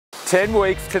10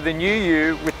 weeks to the new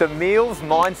you with the meals,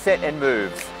 mindset and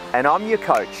moves. And I'm your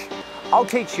coach. I'll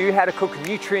teach you how to cook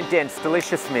nutrient-dense,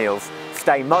 delicious meals,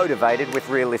 stay motivated with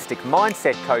realistic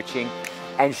mindset coaching,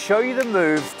 and show you the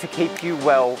moves to keep you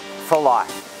well for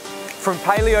life. From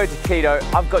paleo to keto,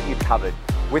 I've got you covered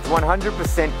with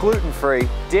 100% gluten-free,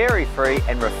 dairy-free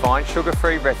and refined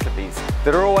sugar-free recipes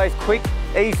that are always quick,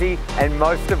 easy and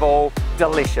most of all,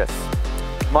 delicious.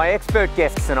 My expert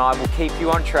guests and I will keep you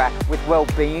on track with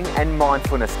well-being and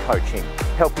mindfulness coaching,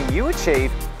 helping you achieve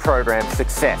program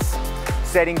success.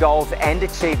 Setting goals and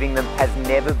achieving them has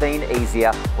never been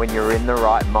easier when you're in the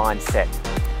right mindset.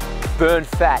 Burn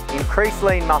fat, increase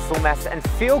lean muscle mass and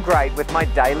feel great with my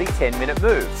daily 10-minute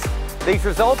moves. These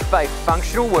results-based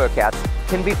functional workouts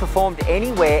can be performed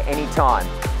anywhere, anytime,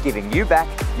 giving you back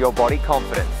your body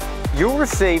confidence. You'll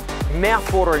receive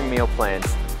mouth-watering meal plans,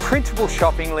 printable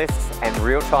shopping lists and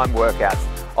real-time workouts,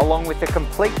 along with a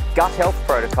complete gut health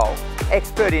protocol,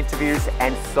 expert interviews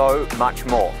and so much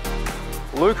more.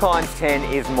 HINES 10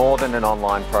 is more than an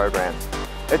online program.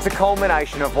 It's a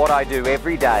culmination of what I do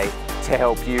every day to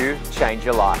help you change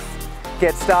your life.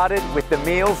 Get started with the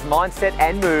meals, mindset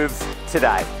and moves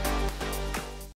today.